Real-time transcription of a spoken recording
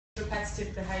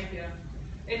repetitive behaviour.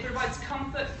 It provides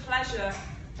comfort, pleasure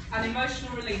and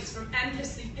emotional release from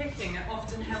endlessly picking at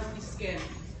often healthy skin.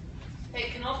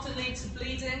 It can often lead to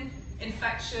bleeding,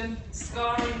 infection,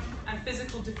 scarring and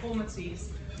physical deformities,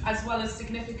 as well as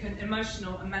significant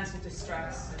emotional and mental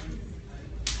distress.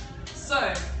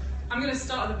 So, I'm going to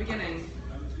start at the beginning.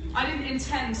 I didn't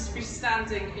intend to be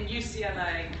standing in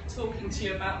UCLA talking to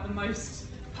you about the most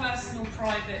personal,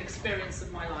 private experience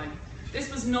of my life. This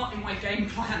was not in my game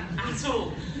plan at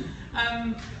all.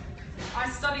 I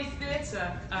studied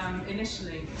theatre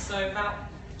initially, so about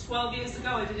 12 years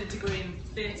ago I did a degree in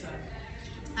theatre.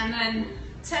 And then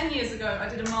 10 years ago I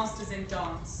did a master's in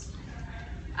dance.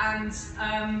 And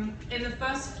in the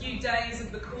first few days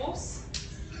of the course,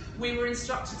 we were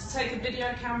instructed to take a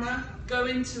video camera, go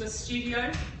into a studio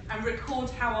and record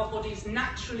how our bodies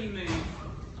naturally move.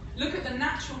 Look at the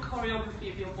natural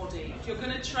choreography of your body. If you're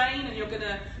going to train and you're going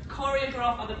to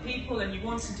choreograph other people and you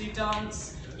want to do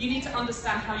dance, you need to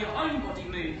understand how your own body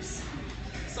moves.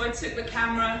 So I took the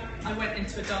camera, I went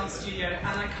into a dance studio,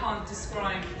 and I can't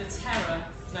describe the terror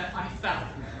that I felt.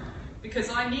 Because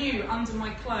I knew under my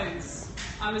clothes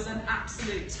I was an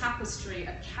absolute tapestry,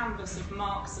 a canvas of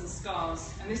marks and scars,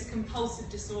 and this compulsive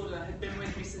disorder had been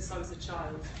with me since I was a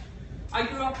child. I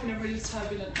grew up in a really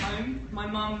turbulent home. My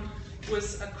mum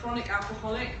was a chronic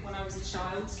alcoholic when I was a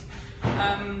child.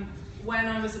 When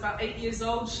I was about 8 years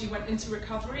old, she went into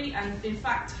recovery, and in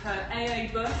fact her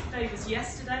AA birthday was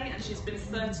yesterday, and she's been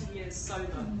 30 years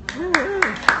sober.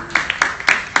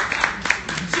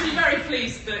 She'll be very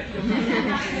pleased that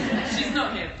she's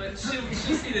not here, but she'll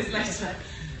see this later.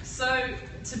 So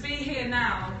to be here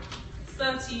now,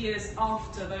 30 years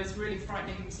after those really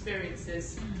frightening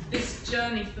experiences, this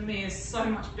journey for me is so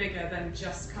much bigger than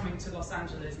just coming to Los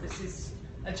Angeles. This is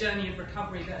a journey of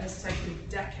recovery that has taken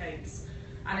decades.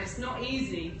 And it's not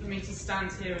easy for me to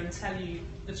stand here and tell you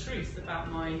the truth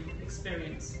about my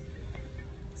experience.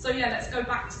 So yeah, let's go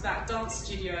back to that dance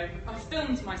studio. I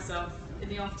filmed myself in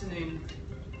the afternoon.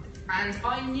 And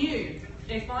I knew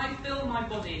if I film my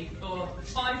body for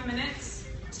 5 minutes,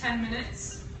 10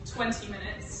 minutes, 20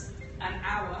 minutes, an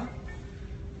hour,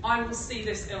 I will see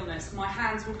this illness. My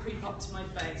hands will creep up to my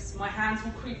face. My hands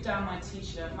will creep down my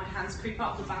t-shirt. My hands creep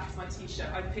up the back of my t-shirt.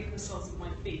 I pick the soles of my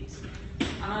feet.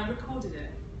 And I recorded it.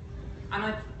 And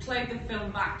I played the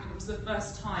film back, and it was the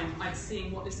first time I'd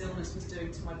seen what this illness was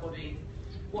doing to my body,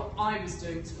 what I was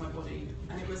doing to my body,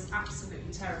 and it was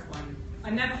absolutely terrifying. I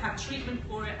never had treatment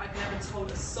for it. I'd never told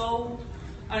a soul.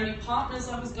 Only partners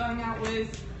I was going out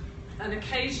with. An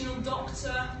occasional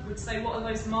doctor would say, "What are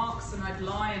those marks?" And I'd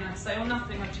lie and I'd say, "Oh,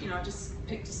 nothing. I just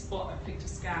picked a spot. I picked a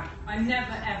scab." I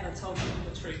never ever told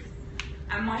people the truth.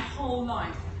 And my whole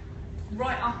life,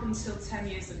 right up until 10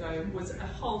 years ago, was a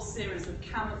whole series of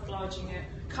camouflaging it,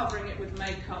 covering it with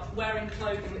makeup, wearing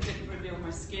clothing that didn't reveal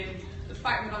my skin. The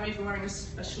fact that I'm even wearing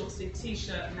a short-sleeved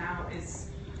t-shirt now is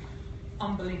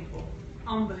unbelievable.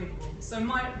 Unbelievable. So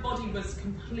my body was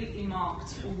completely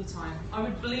marked all the time. I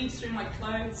would bleed through my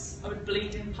clothes, I would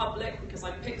bleed in public because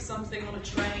I'd pick something on a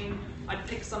train, I'd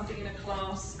pick something in a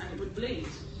class and it would bleed.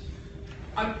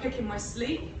 I would pick in my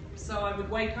sleep, so I would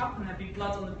wake up and there'd be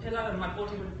blood on the pillow, and my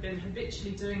body would have been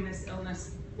habitually doing this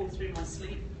illness all through my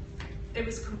sleep. It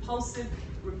was compulsive,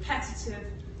 repetitive,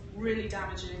 really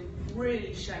damaging,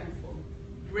 really shameful,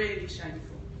 really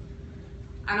shameful.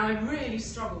 And I really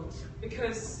struggled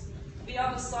because the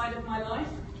other side of my life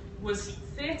was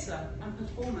theatre and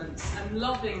performance and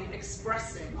loving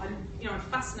expressing. I'm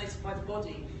fascinated by the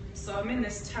body, so I'm in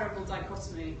this terrible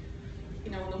dichotomy.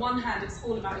 On the one hand, it's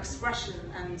all about expression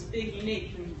and being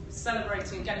unique and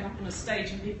celebrating and getting up on a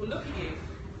stage and people look at you.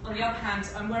 On the other hand,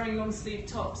 I'm wearing long sleeve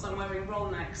tops, I'm wearing roll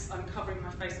necks, I'm covering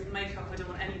my face with makeup. I don't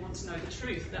want anyone to know the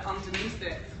truth, that underneath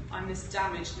it, I'm this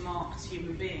damaged, marked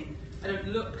human being. I don't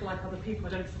look like other people, I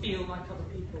don't feel like other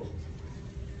people.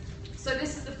 So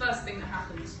this is the first thing that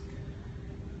happened.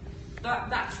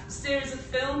 That series of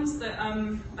films that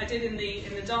I did in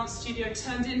the dance studio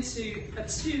turned into a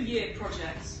 2-year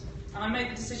project. And I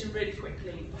made the decision really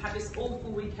quickly. I had this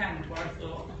awful weekend where I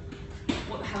thought,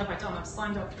 what the hell have I done? I've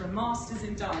signed up for a master's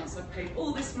in dance, I've paid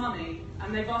all this money,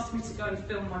 and they've asked me to go and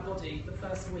film my body the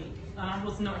first week. And I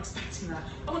was not expecting that.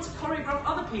 I want to choreograph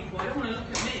other people, I don't want to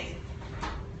look at me.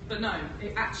 But no,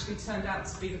 it actually turned out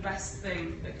to be the best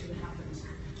thing that could have happened.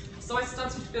 So I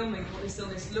started filming what this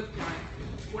illness looked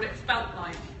like, what it felt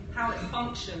like, how it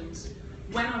functioned.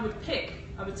 When I would pick,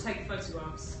 I would take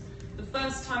photographs. The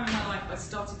first time in my life I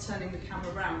started turning the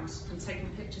camera around and taking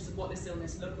pictures of what this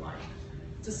illness looked like.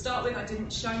 To start with, I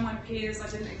didn't show my peers, I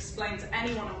didn't explain to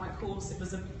anyone on my course. It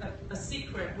was a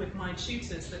secret with my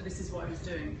tutors that this is what I was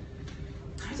doing.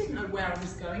 I didn't know where I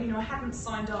was going. You know, I hadn't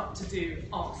signed up to do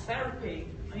art therapy.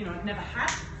 You know, I'd never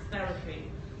had therapy.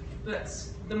 But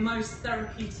the most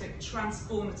therapeutic,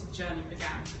 transformative journey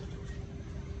began.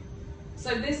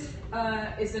 So this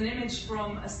is an image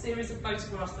from a series of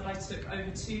photographs that I took over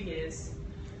 2 years.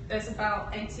 There's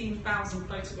about 18,000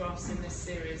 photographs in this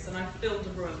series, and I filled a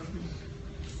room.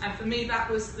 And for me, that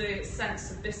was the sense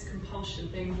of this compulsion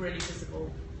being really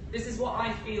visible. This is what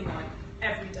I feel like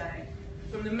every day.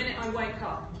 From the minute I wake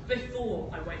up,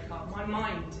 before I wake up, my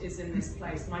mind is in this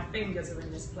place, my fingers are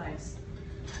in this place.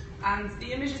 And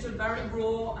the images are very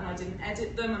raw, and I didn't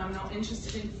edit them, and I'm not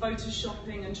interested in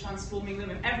photoshopping and transforming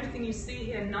them. And everything you see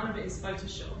here, none of it is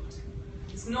photoshopped.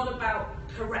 It's not about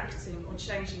correcting or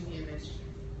changing the image.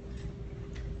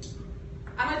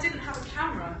 And I didn't have a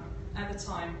camera at the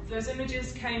time. Those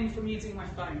images came from using my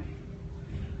phone.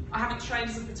 I haven't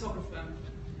trained as a photographer.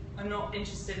 I'm not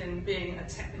interested in being a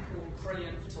technical,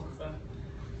 brilliant photographer.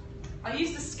 I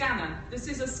used a scanner. This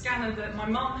is a scanner that my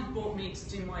mum had bought me to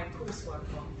do my coursework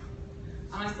on.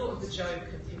 And I thought of the joke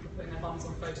of people putting their mums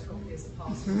on photocopiers of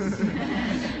passports,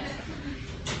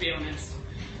 to be honest.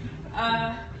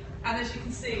 And as you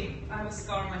can see, I have a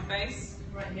scar on my face,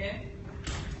 right here.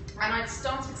 And I'd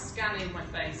started scanning my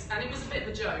face, and it was a bit of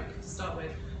a joke to start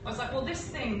with. I was like, well, this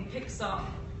thing picks up,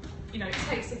 you know, it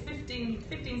takes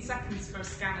 15 seconds for a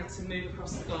scanner to move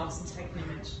across the glass and take an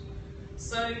image.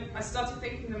 So I started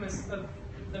thinking of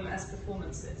them as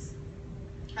performances.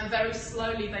 And very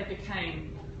slowly they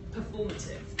became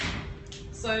performative.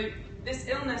 So this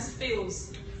illness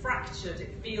feels fractured,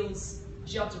 it feels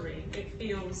juddery, it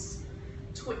feels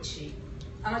twitchy.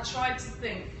 And I tried to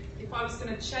think, if I was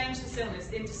going to change this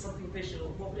illness into something visual,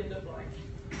 what would it look like?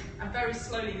 And very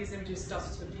slowly these images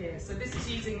started to appear. So this is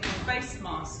using a face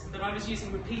mask that I was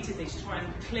using repeatedly to try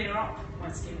and clear up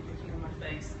my skin picking on my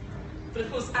face. But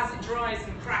of course, as it dries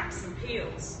and cracks and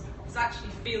peels, it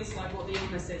actually feels like what the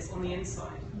illness is on the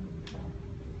inside.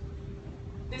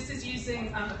 This is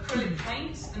using acrylic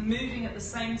paint and moving at the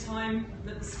same time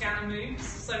that the scanner moves.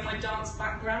 So my dance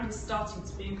background is starting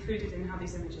to be included in how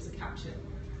these images are captured.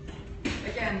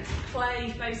 Again, clay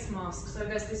face mask, so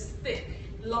there's this thick,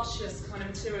 luscious kind of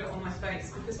material on my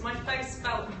face, because my face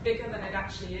felt bigger than it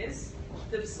actually is.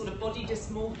 The sort of body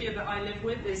dysmorphia that I live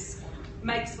with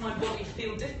makes my body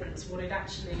feel different to what it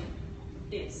actually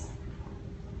is.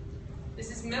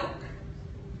 This is milk.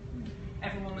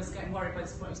 Everyone was getting worried by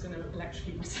this point I was going to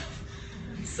electrocute myself.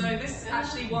 So this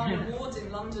actually won an award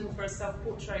in London for a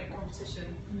self-portrait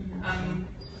competition.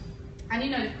 And you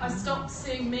know, I stopped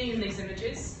seeing me in these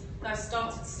images. I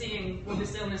started seeing what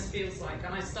this illness feels like,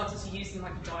 and I started to use them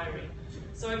like a diary.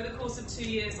 So over the course of 2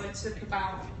 years, I took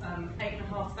about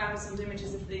 8,500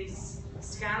 images of these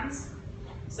scans.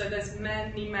 So there's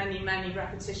many, many, many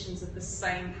repetitions of the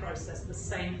same process, the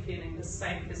same feeling, the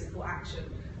same physical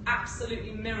action.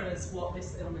 Absolutely mirrors what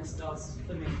this illness does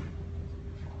for me.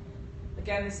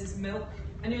 Again, this is milk,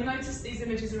 and you'll notice these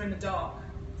images are in the dark.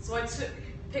 So I took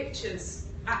pictures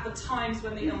at the times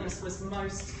when the illness was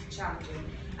most challenging.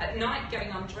 At night,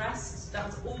 getting undressed, that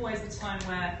was always the time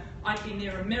where I'd be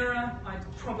near a mirror, I'd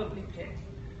probably pick.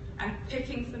 And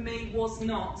picking for me was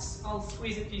not, I'll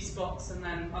squeeze a few spots and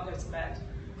then I'll go to bed.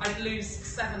 I'd lose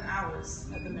 7 hours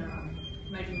at the mirror,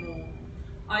 maybe more.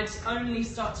 I'd only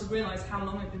start to realise how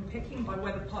long I'd been picking by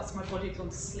whether parts of my body had gone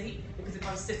to sleep, because if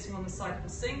I was sitting on the side of the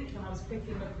sink and I was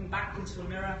picking, looking back into a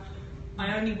mirror,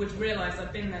 I only would realise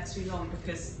I'd been there too long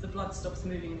because the blood stops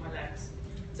moving in my legs.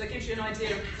 So it gives you an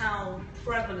idea of how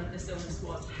prevalent this illness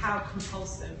was, how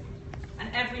compulsive.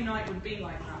 And every night would be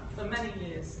like that for many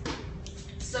years.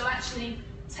 So actually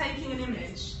taking an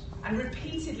image and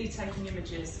repeatedly taking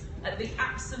images at the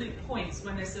absolute points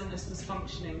when this illness was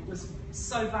functioning was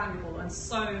so valuable and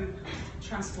so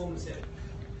transformative.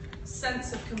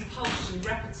 Sense of compulsion,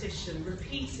 repetition,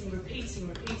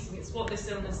 repeating, it's what this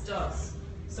illness does.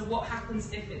 So what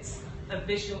happens if it's a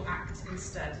visual act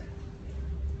instead?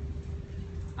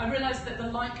 I realised that the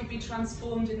light could be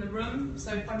transformed in the room,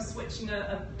 so if I'm switching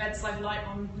a bedside light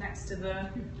on next to the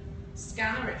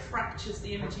scanner, it fractures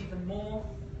the image even more.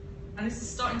 And this is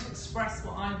starting to express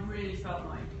what I really felt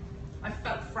like. I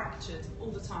felt fractured all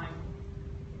the time.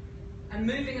 And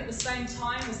moving at the same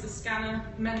time as the scanner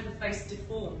meant the face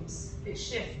deforms, it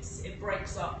shifts, it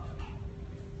breaks up.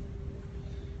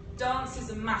 Dance is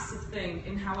a massive thing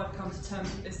in how I've come to terms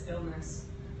with this illness.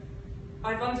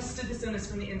 I've understood this illness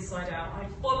from the inside out.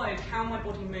 I've followed how my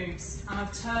body moves, and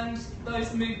I've turned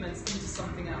those movements into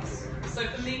something else. So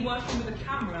for me, working with a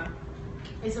camera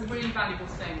is a really valuable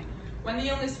thing. When the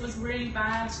illness was really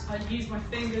bad, I'd use my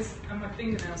fingers and my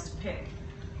fingernails to pick.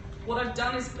 What I've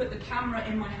done is put the camera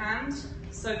in my hand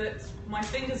so that my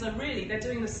fingers are really, they're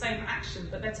doing the same action,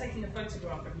 but they're taking a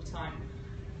photograph every time.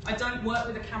 I don't work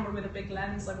with a camera with a big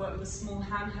lens, I work with a small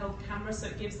handheld camera, so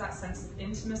it gives that sense of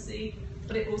intimacy,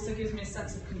 but it also gives me a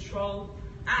sense of control,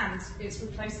 and it's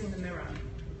replacing the mirror.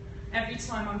 Every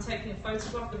time I'm taking a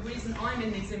photograph, the reason I'm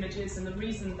in these images and the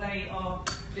reason they are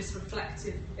this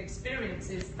reflective experience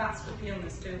is that's what the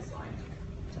illness feels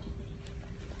like.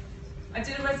 I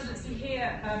did a residency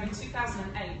here in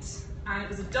 2008, and it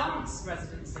was a dance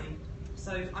residency.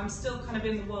 So I'm still kind of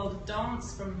in the world of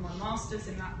dance from my master's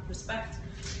in that respect.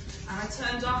 And I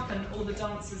turned up and all the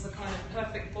dancers are kind of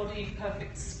perfect body,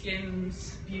 perfect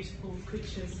skins, beautiful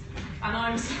creatures. And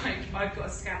I was like, I've got a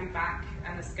scabby back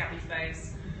and a scabby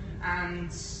face.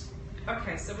 And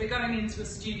okay, so we're going into a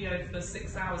studio for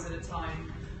 6 hours at a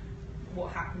time.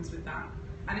 What happens with that?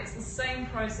 And it's the same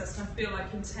process, and I feel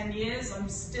like in 10 years I'm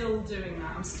still doing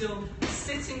that. I'm still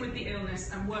sitting with the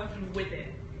illness and working with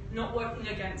it. Not working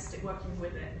against it, working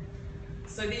with it.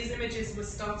 So these images were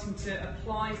starting to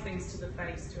apply things to the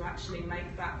face to actually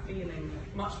make that feeling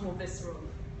much more visceral.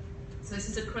 So this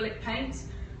is acrylic paint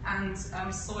and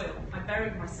soil. I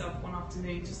buried myself one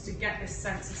afternoon just to get this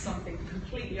sense of something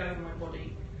completely over my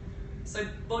body. So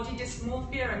body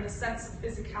dysmorphia and the sense of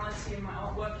physicality in my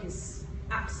artwork is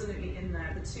absolutely in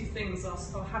there. The two things are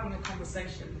having a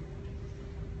conversation.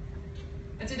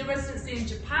 I did a residency in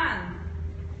Japan.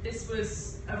 This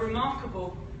was a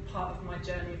remarkable part of my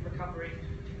journey of recovery.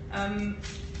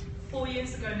 4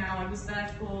 years ago now, I was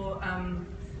there for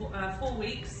 4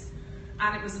 weeks,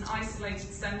 and it was an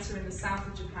isolated centre in the south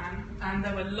of Japan, and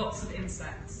there were lots of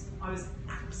insects. I was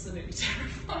absolutely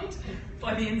terrified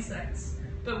by the insects.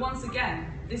 But once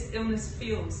again, this illness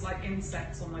feels like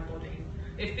insects on my body.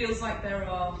 It feels like there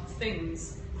are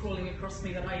things crawling across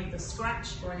me that I either scratch,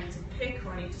 or I need to pick,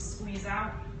 or I need to squeeze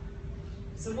out.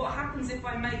 So what happens if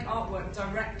I make artwork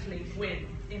directly with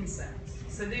insects?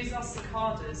 So these are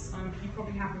cicadas. You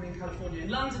probably have them in California. In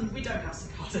London, we don't have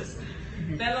cicadas.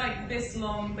 They're like this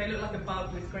long, they look like a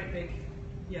bug with great big,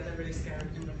 yeah, they're really scary.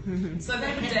 So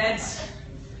they were dead,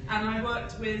 and I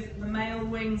worked with the male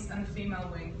wings and female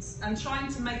wings, and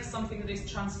trying to make something that is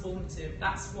transformative.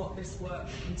 That's what this work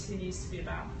continues to be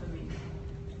about for me.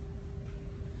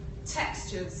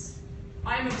 Textures.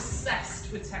 I am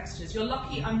obsessed with textures. You're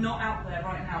lucky I'm not out there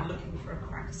right now looking for a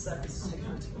cracked surface to take a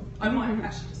photo. I might have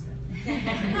actually just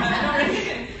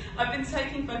been. I've been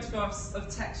taking photographs of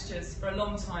textures for a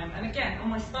long time, and again, on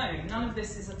my phone. None of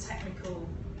this is a technical,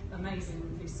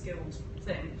 amazingly skilled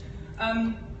thing.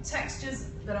 Textures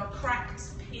that are cracked,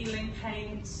 peeling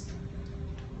paint,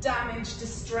 damaged,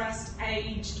 distressed,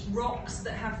 aged, rocks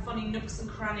that have funny nooks and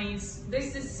crannies.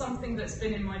 This is something that's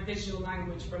been in my visual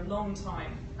language for a long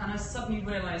time, and I suddenly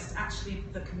realised actually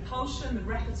the compulsion, the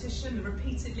repetition, the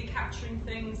repeatedly capturing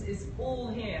things is all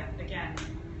here again.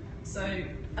 So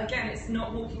again, it's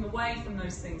not walking away from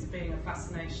those things being a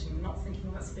fascination, not thinking,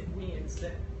 oh, that's a bit weird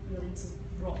that you're into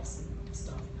rocks and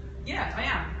stuff. Yeah, I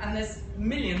am, and there's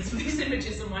millions of these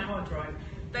images on my hard drive.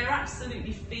 They're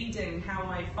absolutely feeding how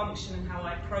I function and how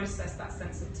I process that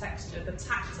sense of texture. The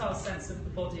tactile sense of the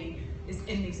body is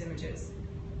in these images.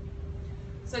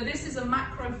 So this is a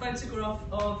macro photograph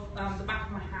of the back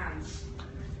of my hand.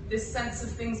 This sense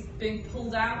of things being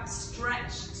pulled out,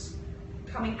 stretched,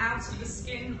 coming out of the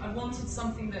skin. I wanted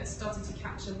something that started to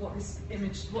capture what this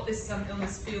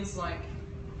illness feels like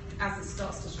as it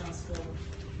starts to transform.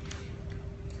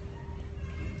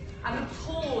 And the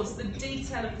pores, the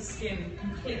detail of the skin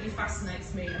completely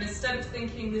fascinates me. And instead of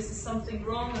thinking this is something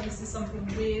wrong and this is something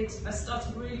weird, I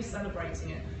started really celebrating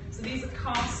it. So these are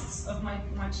casts of my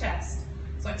chest.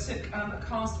 So I took a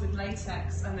cast with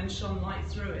latex and then shone light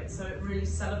through it. So it really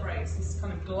celebrates this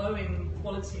kind of glowing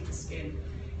quality of the skin.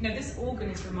 You know, this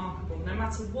organ is remarkable. No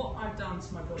matter what I've done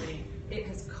to my body, it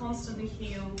has constantly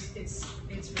healed, it's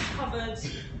recovered.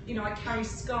 You know, I carry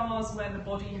scars where the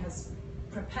body has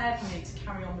prepared me to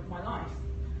carry on with my life.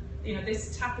 You know,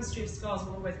 this tapestry of scars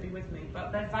will always be with me,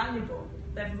 but they're valuable.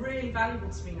 They're really valuable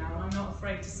to me now, and I'm not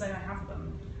afraid to say I have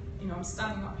them. You know, I'm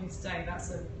standing up here today,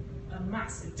 that's a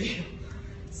massive deal.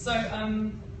 So,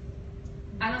 and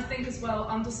I think as well,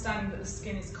 understanding that the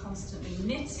skin is constantly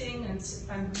knitting and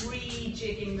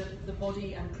rejigging the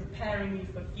body and preparing you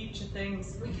for future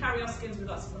things. We carry our skins with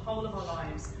us for the whole of our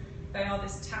lives. They are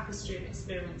this tapestry of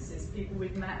experiences, people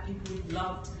we've met, people we've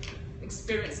loved,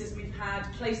 experiences we've had,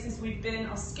 places we've been.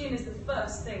 Our skin is the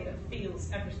first thing that feels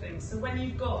everything. So when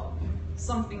you've got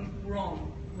something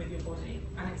wrong with your body,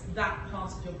 and it's that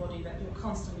part of your body that you're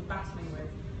constantly battling with,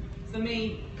 for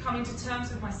me, coming to terms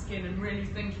with my skin and really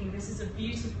thinking this is a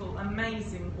beautiful,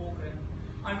 amazing organ,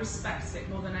 I respect it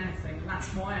more than anything, and that's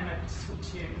why I'm able to talk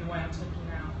to you in the way I'm talking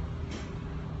now.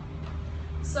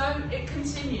 So it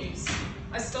continues.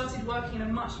 I started working in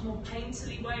a much more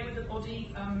painterly way with the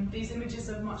body. These images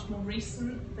are much more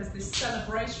recent. There's this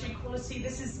celebratory quality.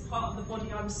 This is part of the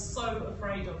body I was so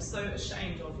afraid of, so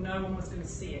ashamed of. No one was going to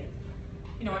see it.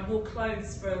 You know, I wore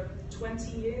clothes for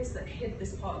 20 years that hid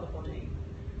this part of the body.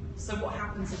 So what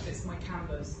happens if it's my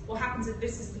canvas? What happens if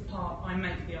this is the part I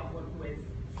make the artwork with,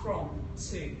 from,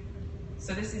 to?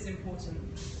 So this is important.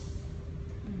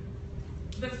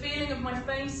 The feeling of my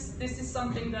face, this is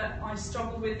something that I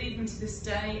struggle with even to this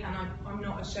day, and I'm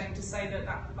not ashamed to say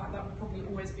that will probably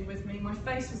always be with me. My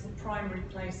face was the primary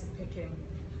place of picking.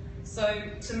 So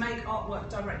to make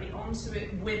artwork directly onto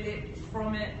it, with it,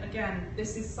 from it, again,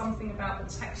 this is something about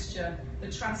the texture,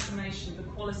 the transformation, the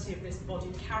quality of this body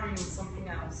carrying something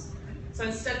else. So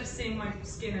instead of seeing my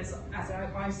skin as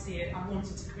I see it, I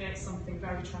wanted to create something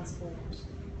very transformed.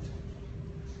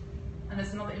 And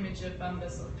there's another image of the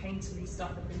sort of painterly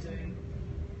stuff I've been doing.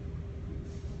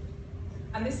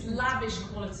 And this lavish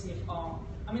quality of art,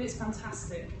 I mean, it's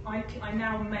fantastic. I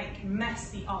now make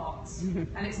messy art,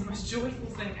 and it's the most joyful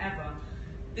thing ever.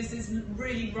 This is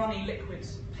really runny liquid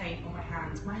paint on my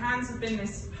hands. My hands have been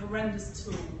this horrendous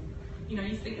tool. You know,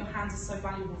 you think your hands are so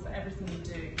valuable for everything you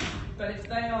do, but if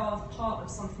they are part of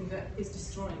something that is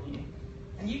destroying you,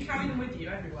 and you carry them with you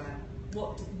everywhere,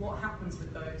 what happens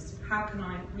with those? How can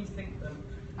I rethink them?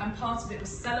 And part of it was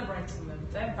celebrating them.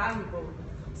 They're valuable.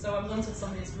 So I wanted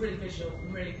something that's really visual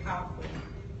and really powerful.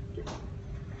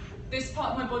 This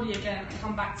part of my body, again, I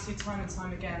come back to time and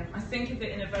time again. I think of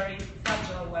it in a very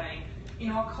fragile way. You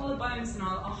know, our collarbones and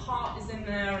our heart is in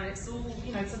there, and it's all,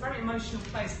 you know, it's a very emotional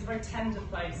place, it's a very tender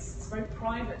place, it's a very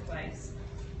private place.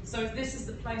 So if this is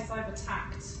the place I've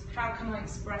attacked, how can I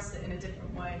express it in a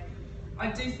different way? I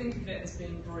do think of it as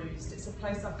being bruised. It's a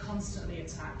place I've constantly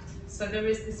attacked. So there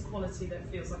is this quality that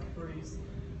feels like a bruise.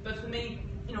 But for me,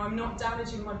 you know, I'm not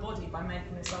damaging my body by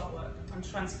making this artwork. I'm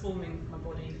transforming my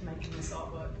body making this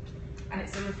artwork. And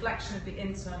it's a reflection of the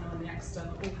internal and the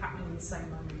external all happening in the same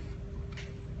moment.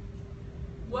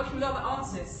 Working with other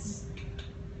artists,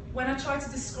 when I try to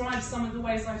describe some of the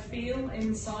ways I feel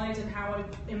inside and how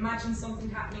I imagine something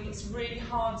happening, it's really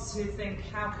hard to think,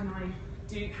 how can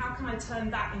I turn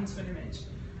that into an image?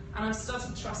 And I've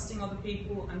started trusting other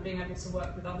people and being able to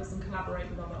work with others and collaborate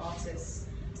with other artists.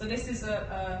 So this is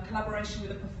a collaboration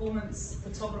with a performance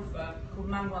photographer called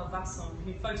Manuel Vasson,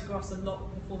 who photographs a lot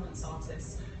of performance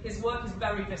artists. His work is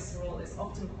very visceral, it's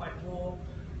often quite raw.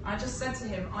 I just said to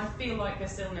him, I feel like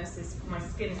this illness is, my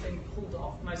skin is being pulled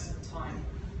off most of the time.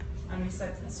 And he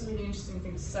said, that's a really interesting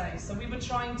thing to say. So we were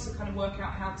trying to kind of work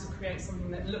out how to create something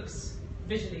that looks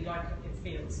visually like it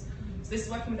feels. So this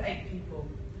is working with 8 people.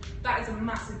 That is a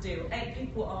massive deal. 8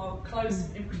 people are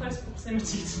in close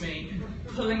proximity to me,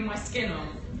 pulling my skin off.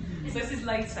 So this is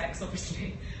latex,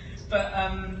 obviously. But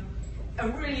a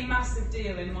really massive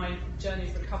deal in my journey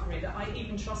of recovery, that I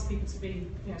even trust people to be,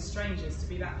 you know, strangers, to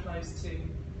be that close to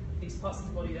these parts of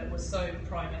the body that were so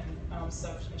private and I was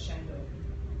so ashamed of.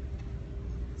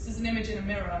 This is an image in a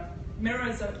mirror.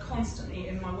 Mirrors are constantly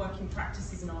in my working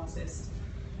practice as an artist.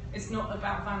 It's not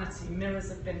about vanity. Mirrors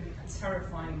have been a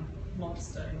terrifying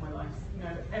monster in my life. You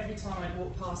know, every time I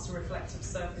walk past a reflective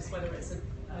surface, whether it's a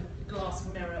glass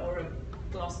mirror or a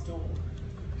glass door,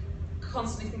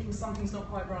 constantly thinking something's not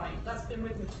quite right. That's been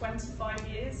with me 25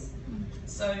 years.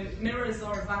 So mirrors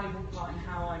are a valuable part in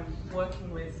how I'm working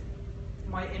with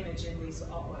my image in these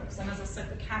artworks. And as I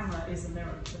said, the camera is a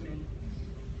mirror to me.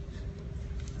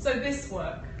 So this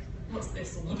work, what's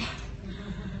this all about?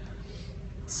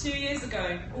 2 years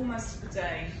ago, almost a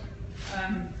day,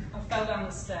 I fell down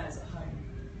the stairs at home.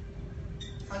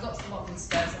 I got to the bottom of the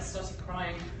stairs, I started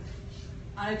crying.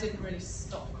 I didn't really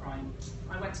stop crying.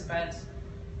 I went to bed,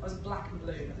 I was black and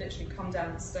blue. I'd literally come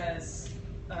down the stairs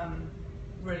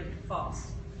really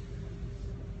fast.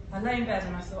 I lay in bed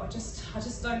and I thought, I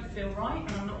just don't feel right,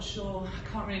 and I'm not sure,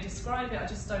 I can't really describe it, I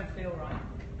just don't feel right.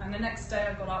 And the next day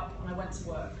I got up and I went to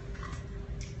work.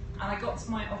 And I got to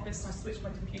my office and I switched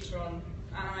my computer on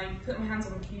and I put my hands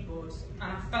on the keyboard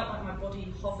and I felt like my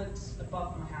body hovered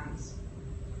above my hands.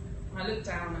 And I looked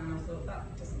down and I thought,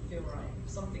 that doesn't feel right,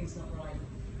 something's not right.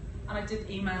 And I did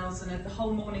emails and the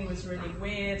whole morning was really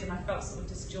weird and I felt sort of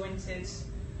disjointed.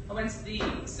 I went to the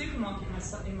supermarket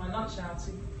in my lunch hour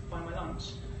to buy my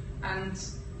lunch and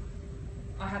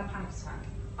I had a panic attack.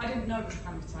 I didn't know it was a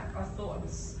panic attack, I thought I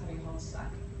was having a heart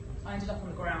attack. I ended up on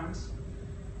the ground.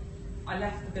 I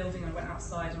left the building, I went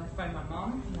outside and I phoned my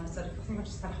mum and I said, I think I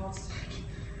just had a heart attack.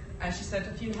 And she said,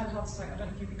 if you had a heart attack, I don't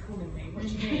think you'd be calling me. What do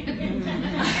you mean?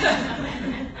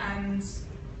 And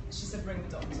she said, ring the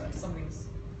doctor, something's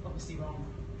obviously wrong.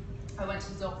 I went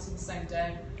to the doctor the same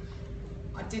day.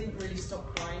 I didn't really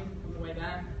stop crying on the way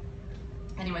there.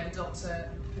 Anyway, the doctor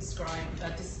prescribed,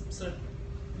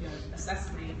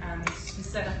 assessed me, and he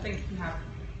said, I think you have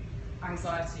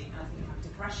anxiety, I think you have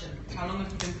depression. How long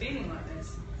have you been feeling like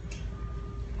this?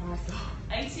 And I thought,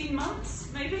 18 months,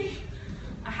 maybe?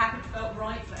 I hadn't felt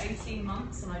right for 18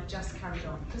 months, and I just carried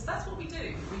on. Because that's what we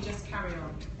do, we just carry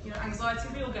on. You know, anxiety,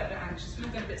 we all get a bit anxious, we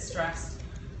all get a bit stressed,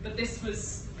 but this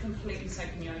was completely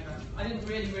taking me over. I didn't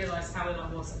really realise how ill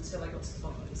I was until I got to the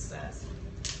bottom of the stairs.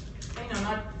 You know, and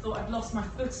I thought I'd lost my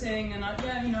footing, and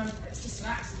it's just an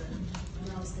accident.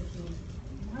 And I was thinking,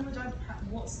 why would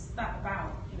what's that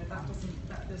about? You know,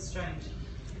 that feels strange.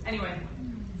 Anyway,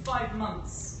 5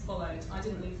 months followed. I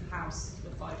didn't leave the house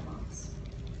for 5 months.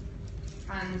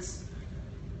 And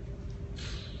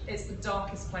it's the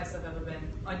darkest place I've ever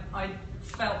been. I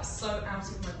felt so out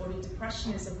of my body.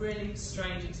 Depression is a really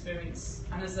strange experience.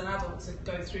 And as an adult, to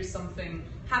go through something,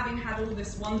 having had all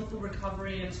this wonderful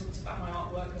recovery and talked about my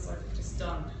artwork as I've just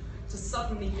done, to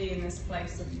suddenly be in this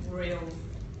place of real,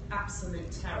 absolute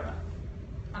terror.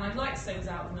 And I'd like to say it was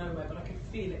out of nowhere, but I could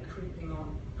feel it creeping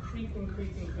on. Creeping.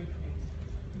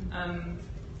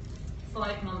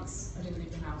 5 months, I didn't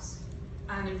leave the house.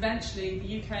 And eventually,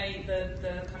 the UK,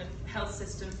 the kind of health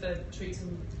system for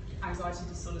treating anxiety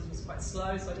disorders was quite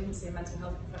slow, so I didn't see a mental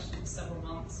health professional for several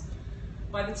months.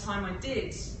 By the time I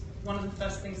did, one of the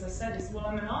first things I said is, well,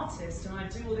 I'm an artist and I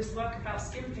do all this work about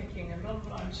skin picking and blah,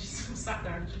 blah, blah. And she sort of sat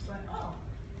there and she was like, oh,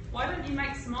 why don't you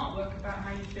make some artwork about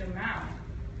how you feel now?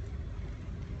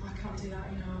 I can't do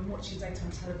that, you know, I'm watching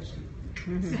daytime television.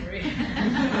 Sorry.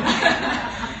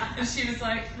 And she was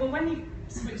like, well, when you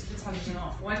switch the television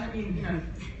off, why don't you,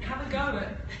 have a go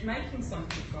at making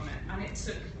something from it? And it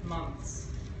took months.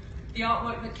 The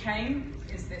artwork that came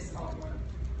is this artwork.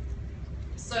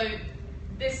 So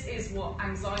this is what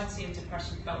anxiety and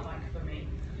depression felt like for me.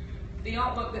 The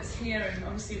artwork that's here, and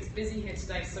obviously it's busy here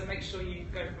today, so make sure you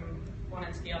go from one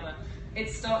end to the other. It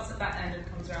starts at that end and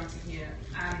comes around to here.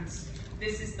 And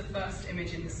this is the first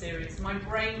image in the series. My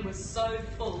brain was so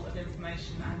full of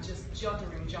information and just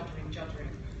juddering.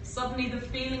 Suddenly the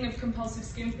feeling of compulsive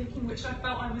skin picking, which I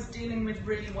felt I was dealing with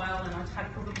really well, and I'd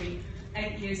had probably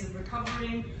 8 years of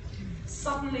recovery,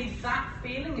 suddenly that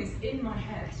feeling is in my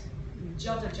head.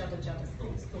 Judder,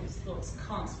 thoughts,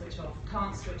 can't switch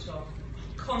off,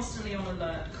 constantly on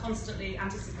alert, constantly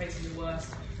anticipating the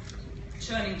worst,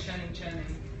 churning.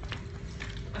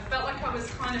 I felt like I was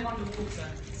kind of underwater,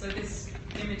 so this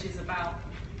image is about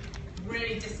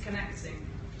really disconnecting.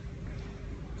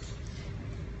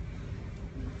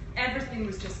 Everything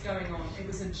was just going on. It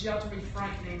was a juddery,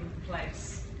 frightening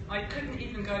place. I couldn't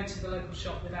even go to the local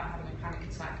shop without having a panic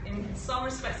attack. In some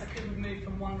respects, I couldn't move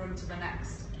from one room to the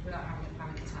next without having a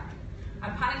panic attack.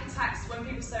 And panic attacks, when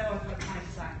people say, oh, I've had a panic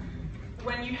attack,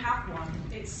 when you have one,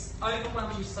 it's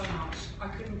overwhelmed you so much. I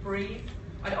couldn't breathe.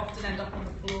 I'd often end up on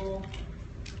the floor.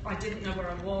 I didn't know where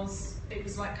I was. It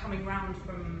was like coming round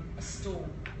from a storm.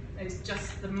 It was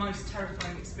just the most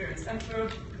terrifying experience. And for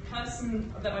a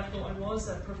person that I thought I was,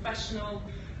 a professional,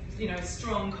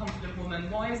 strong, confident woman,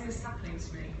 why is this happening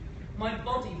to me? My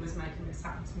body was making this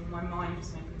happen to me. My mind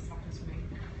was making this happen to me.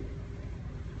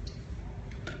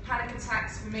 Panic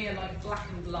attacks for me are like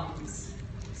blackened lungs.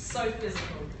 So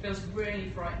physical. It feels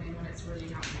really frightening when it's really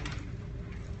happening.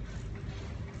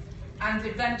 And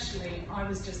eventually, I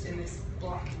was just in this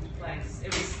blackened place.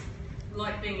 It was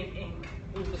like being in ink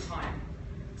all the time.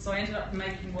 So I ended up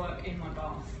making work in my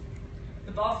bath.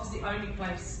 The bath was the only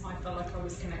place I felt like I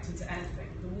was connected to anything.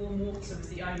 The warm water was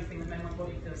the only thing that made my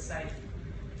body feel safe.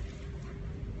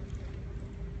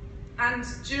 And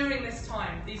during this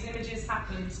time, these images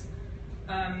happened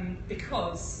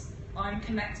because I'm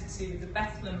connected to the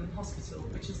Bethlehem Hospital,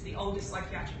 which is the oldest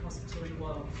psychiatric hospital in the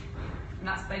world. And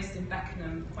that's based in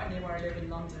Beckenham, quite near where I live in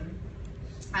London.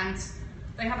 And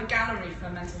they have a gallery for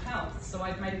mental health, so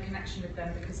I'd made a connection with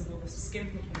them because of all this skin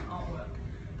picking and artwork.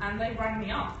 And they rang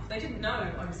me up. They didn't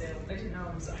know I was ill, they didn't know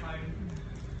I was at home.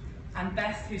 And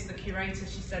Beth, who's the curator,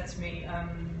 she said to me,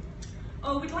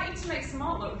 oh, we'd like you to make some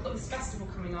artwork. We've got this festival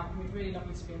coming up and we'd really love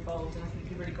you to be involved, and I think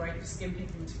it'd be really great for skin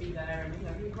picking to be there, and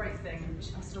it'd be a great thing. And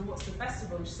I said, oh, what's the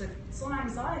festival? And she said, it's on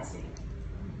anxiety.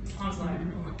 I was like,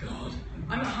 oh my God,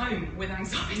 I'm at home with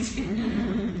anxiety.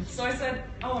 So I said,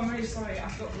 oh, I'm really sorry,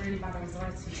 I've got really bad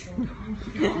anxiety, so I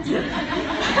can't.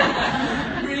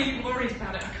 I'm really worried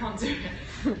about it, I can't do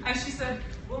it. And she said,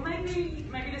 well, maybe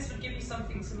this would give you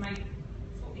something to make,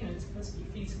 for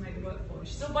you to make the work for.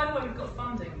 She said, oh, by the way, we've got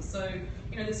funding, so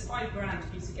there's $5 grand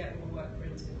for you to get all the work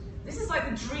printed. This is like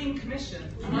the dream commission,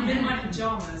 and I'm in my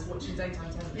pajamas watching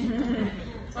daytime television.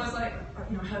 So I was like,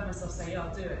 I heard myself say, yeah,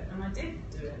 I'll do it. And I did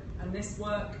do it. And this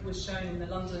work was shown in the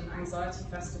London Anxiety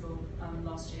Festival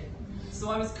last year. So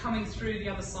I was coming through the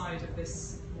other side of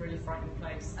this really frightening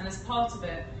place. And as part of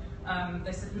it,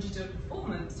 they said, would you do a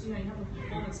performance? You have a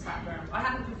performance background. I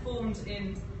hadn't performed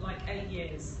in like 8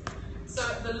 years. So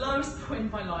at the lowest point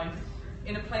in my life,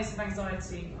 in a place of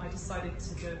anxiety, I decided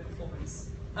to do a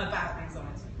performance about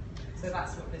anxiety. So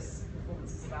that's what this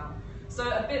performance is about. So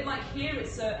a bit like here,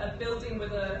 it's a building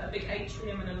with a big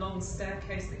atrium and a long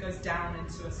staircase that goes down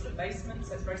into a sort of basement.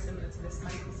 So it's very similar to this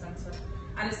medical centre.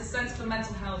 And it's a centre for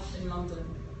mental health in London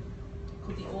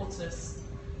called the Ortus.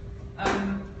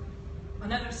 I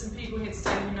know there are some people here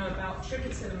today who know about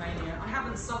trichotillomania. I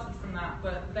haven't suffered from that,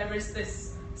 but there is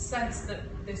this sense that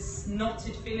this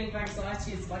knotted feeling of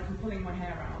anxiety is like I'm pulling my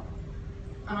hair out.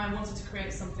 And I wanted to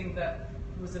create something that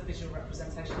was a visual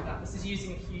representation of that. This is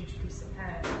using a huge piece of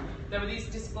hair. There were these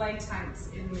display tanks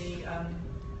in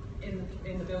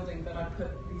the building that I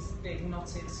put these big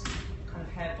knotted kind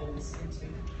of hair balls into.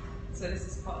 So this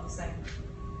is part of the same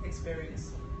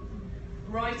experience.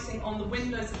 Writing on the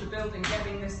windows of the building,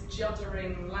 getting this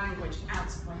juddering language out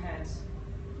of my head.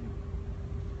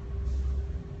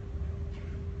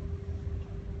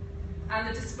 And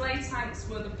the display tanks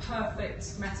were the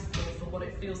perfect metaphor for what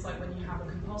it feels like when you have a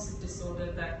compulsive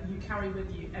disorder that you carry with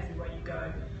you everywhere you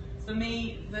go. For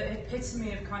me, the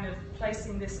epitome of kind of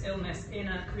placing this illness in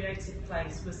a creative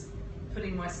place was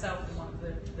putting myself in one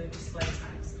of the display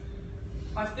tanks.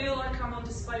 I feel like I'm on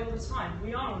display all the time.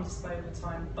 We are on display all the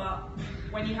time, but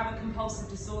when you have a compulsive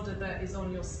disorder that is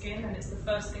on your skin and it's the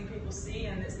first thing people see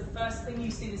and it's the first thing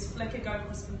you see this flicker go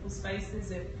across people's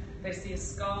faces if they see a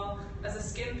scar. As a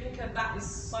skin picker, that is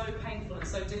so painful and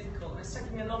so difficult. And it's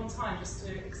taken me a long time just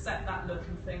to accept that look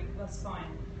and think, that's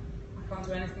fine. I can't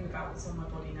do anything about what's on my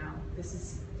body now. This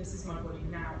is my body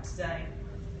now, today.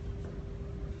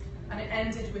 And it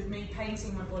ended with me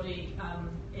painting my body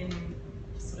in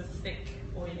sort of thick,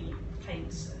 oily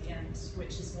paint at the end,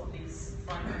 which is what these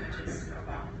final images are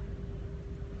about.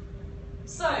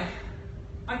 So,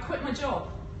 I quit my job.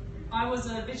 I was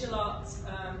a visual arts,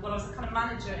 I was a kind of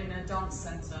manager in a dance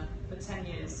centre for 10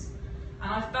 years.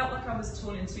 And I felt like I was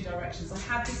torn in two directions. I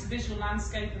had this visual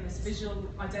landscape and this visual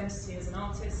identity as an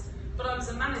artist, but I was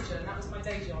a manager and that was my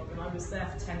day job, and I was there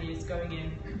for 10 years going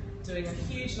in, doing a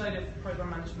huge load of programme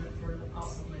management for an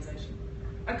arts organisation.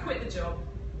 I quit the job,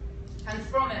 and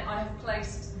from it I have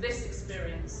placed this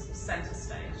experience centre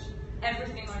stage.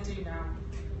 Everything I do now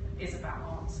is about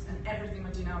art, and everything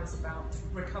I do now is about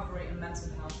recovery and mental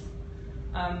health.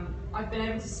 I've been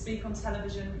able to speak on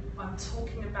television. I'm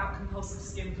talking about compulsive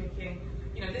skin picking.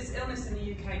 This illness in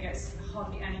the UK gets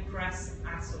hardly any press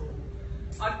at all.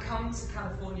 I've come to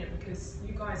California because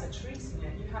you guys are treating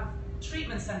it. You have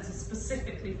treatment centres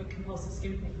specifically for compulsive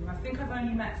skin picking. I think I've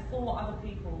only met 4 other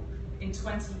people in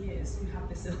 20 years who have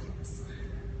this illness.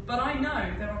 But I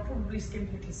know there are probably skin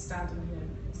pickers standing here,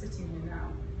 sitting here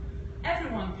now.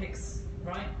 Everyone picks,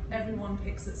 right? Everyone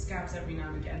picks at scabs every now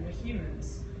and again. We're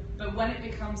humans. But when it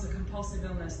becomes a compulsive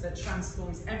illness that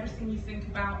transforms everything you think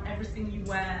about, everything you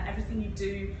wear, everything you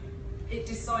do, it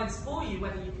decides for you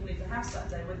whether you can leave the house that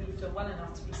day, whether you feel well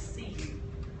enough to be seen.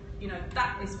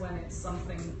 That is when it's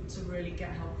something to really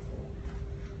get help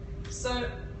for.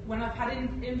 So when I've had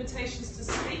invitations to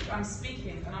speak, I'm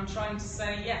speaking and I'm trying to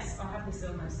say, yes, I have this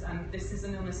illness and this is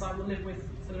an illness I will live with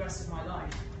for the rest of my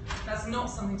life. That's not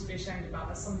something to be ashamed about,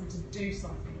 that's something to do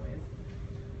something with.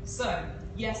 So,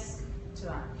 yes to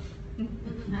that.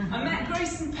 I met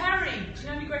Grayson Perry. Do you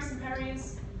know who Grayson Perry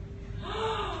is?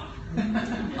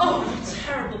 Oh,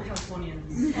 terrible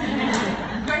Californians.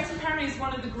 Grayson Perry is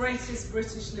one of the greatest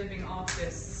British living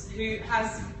artists who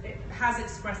has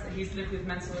expressed that he's lived with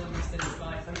mental illness in his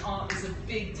life, and art is a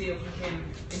big deal for him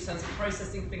in terms of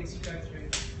processing things you go through.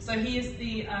 So he is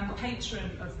the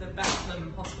patron of the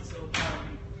Bethlehem Hospital.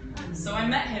 So I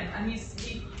met him, and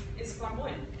he is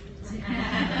flamboyant.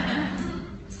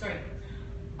 It's great.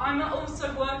 I'm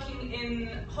also working in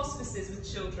hospices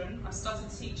with children. I've started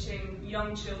teaching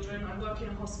young children. I work in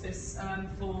a hospice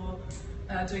for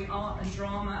doing art and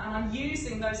drama, and I'm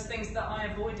using those things that I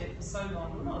avoided for so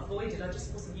long. Well, not avoided, I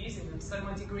just wasn't using them. So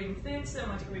my degree in theatre,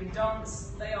 my degree in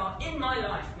dance, they are in my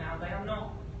life now. They are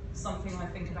not something I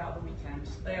think about the weekend.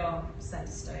 They are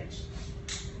centre stage.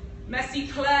 Messy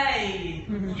clay!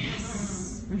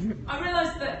 Yes! I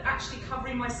realised that actually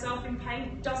covering myself in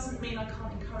paint doesn't mean I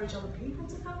can't encourage other people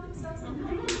to cover themselves in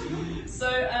paint. So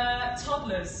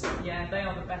toddlers, yeah, they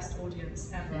are the best audience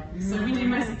ever. So we do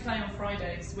messy clay on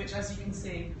Fridays, which as you can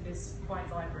see is quite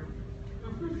vibrant.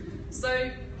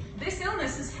 So this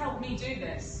illness has helped me do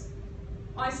this.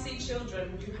 I see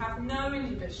children who have no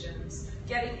inhibitions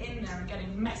getting in there and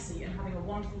getting messy and having a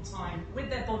wonderful time with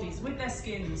their bodies, with their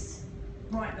skins,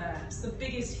 right there. It's the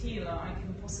biggest healer I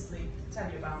can possibly tell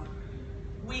you about.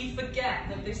 We forget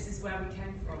that this is where we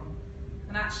came from.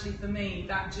 And actually for me,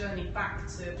 that journey back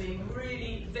to being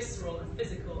really visceral and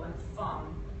physical and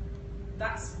fun,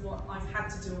 that's what I've had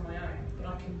to do on my own, but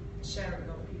I can share it with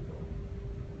other people.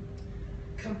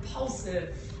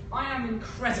 Compulsive. I am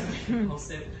incredibly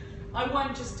compulsive. I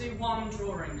won't just do one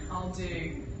drawing, I'll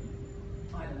do,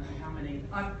 I don't know how many.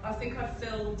 I think I've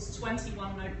filled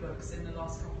 21 notebooks in the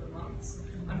last couple of months.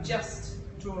 I'm just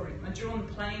drawing. I drew on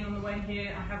the plane on the way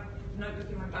here, I have a notebook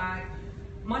in my bag.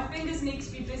 My fingers need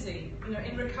to be busy. You know,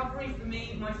 in recovery for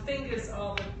me, my fingers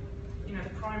are the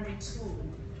primary tool.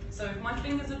 So if my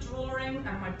fingers are drawing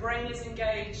and my brain is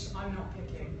engaged, I'm not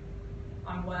picking.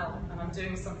 I'm well, and I'm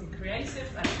doing something creative,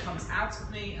 and it comes out of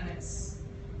me, and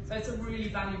so it's a really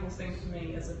valuable thing for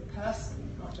me as a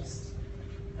person, not just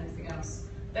anything else.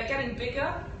 They're getting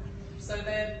bigger, so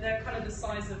they're kind of the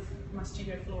size of my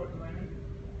studio floor at the moment.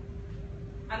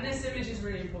 And this image is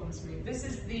really important to me. This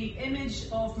is the image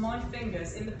of my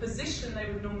fingers in the position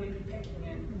they would normally be picking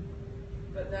in,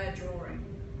 but they're drawing.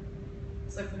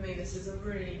 So for me, this is a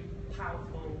really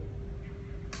powerful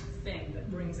thing that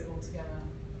brings it all together.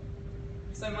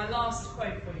 So my last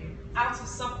quote for you. Out of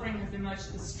suffering have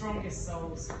emerged the strongest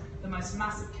souls. The most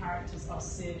massive characters are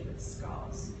seared with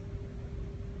scars.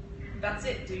 That's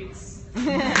it, dudes.